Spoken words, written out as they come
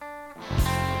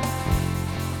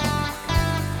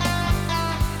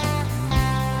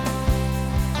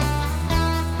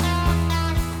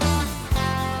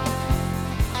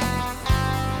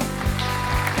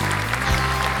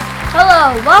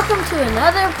welcome to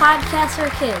another podcast for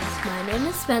kids. My name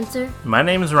is Spencer. My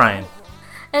name is Ryan.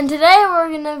 And today we're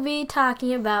going to be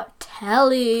talking about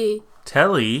Telly.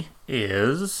 Telly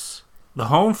is the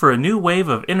home for a new wave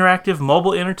of interactive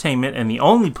mobile entertainment and the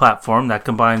only platform that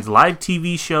combines live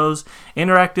TV shows,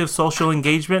 interactive social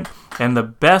engagement, and the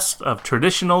best of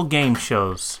traditional game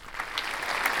shows.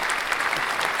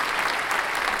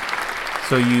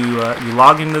 So you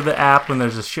log into the app when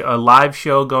there's a live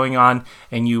show going on,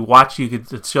 and you watch.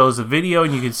 It shows a video,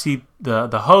 and you can see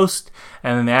the host,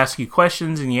 and then they ask you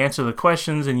questions, and you answer the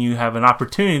questions, and you have an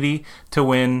opportunity to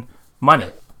win money.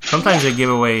 Sometimes they give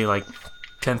away like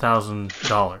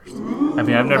 $10,000. I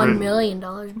mean, I've never $1 million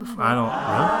before. I don't really.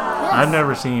 Yes. I've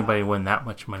never seen anybody win that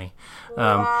much money.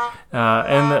 And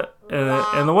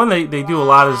the one they do a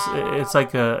lot is it's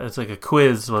like a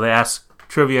quiz where they ask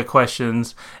trivia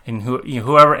questions, and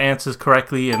whoever answers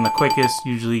correctly and the quickest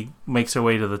usually makes their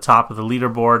way to the top of the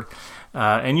leaderboard.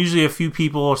 And usually a few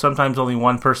people, or sometimes only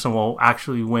one person, will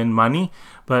actually win money.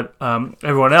 But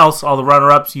everyone else, all the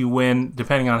runner-ups, you win,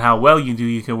 depending on how well you do,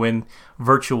 you can win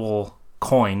virtual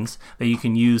coins that you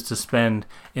can use to spend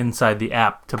inside the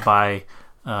app to buy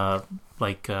a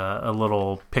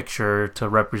little picture to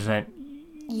represent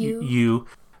you.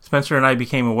 Spencer and I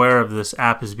became aware of this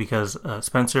app is because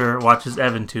Spencer watches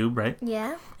EvanTube, right?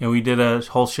 Yeah. And we did a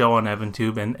whole show on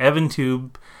EvanTube, and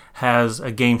EvanTube has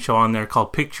a game show on there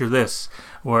called Picture This,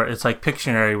 where it's like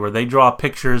Pictionary, where they draw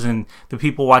pictures and the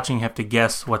people watching have to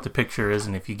guess what the picture is.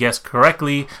 And if you guess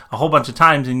correctly a whole bunch of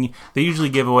times, and they usually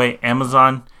give away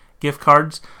Amazon gift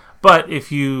cards. But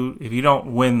if you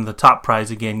don't win the top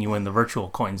prize again, you win the virtual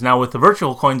coins. Now with the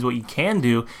virtual coins, what you can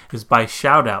do is buy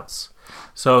shout outs.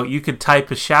 So you could type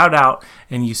a shout out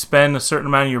and you spend a certain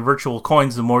amount of your virtual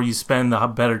coins. The more you spend, the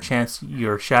better chance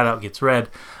your shout out gets read.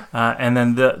 And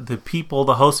then the people,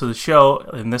 the hosts of the show,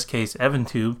 in this case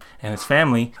EvanTube and his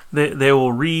family, they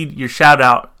will read your shout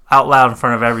out loud in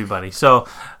front of everybody. So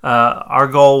our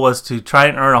goal was to try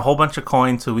and earn a whole bunch of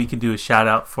coins so we could do a shout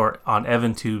out on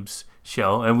EvanTube's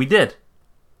show, and we did.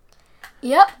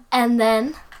 Yep, and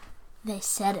then they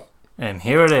said it. And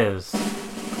here it is.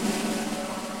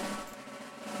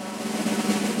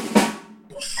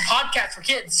 Podcast for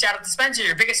kids. Shout out to Spencer,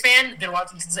 your biggest fan. Been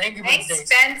watching since the Angry Birds days.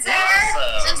 Thanks, Spencer.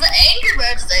 Awesome. Since the Angry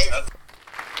Birds days.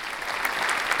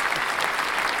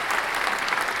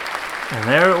 And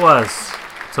there it was.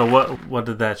 So what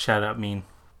did that shout out mean?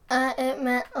 It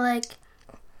meant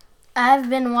I've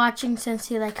been watching since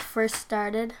he first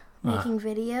started making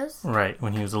videos. Right,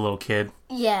 when he was a little kid.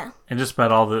 Yeah. And just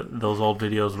about all those old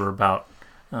videos were about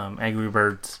Angry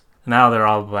Birds. Now they're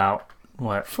all about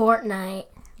what? Fortnite.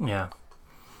 Yeah.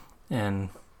 And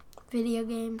video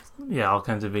games. Yeah, all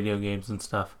kinds of video games and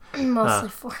stuff. Mostly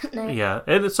Fortnite. Yeah,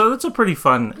 so it's a pretty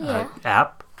fun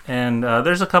app. And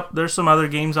there's some other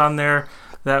games on there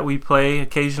that we play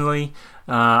occasionally.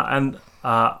 We've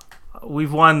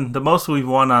won, the most we've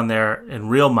won on there in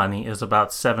real money is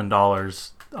about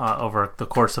 $7 over the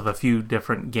course of a few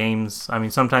different games. I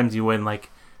mean, sometimes you win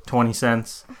 20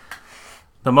 cents.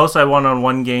 The most I won on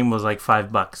one game was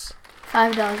 $5.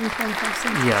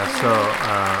 $5.25.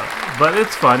 Yeah, but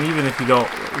it's fun even if you don't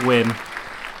win.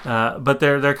 But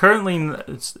they're currently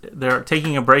they're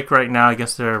taking a break right now. I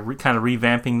guess they're kind of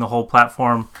revamping the whole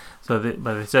platform. But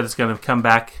they said it's going to come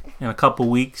back in a couple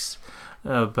weeks.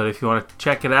 But if you want to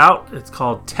check it out, it's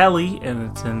called Telly,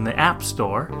 and it's in the App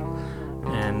Store.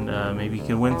 And maybe you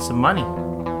can win some money.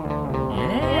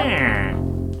 Yeah.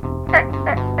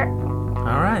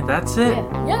 All right, that's it.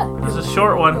 Yeah. This is a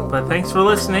short one, but thanks for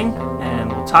listening,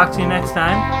 and we'll talk to you next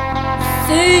time.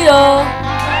 See ya.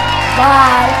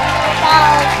 Bye.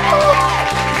 Bye.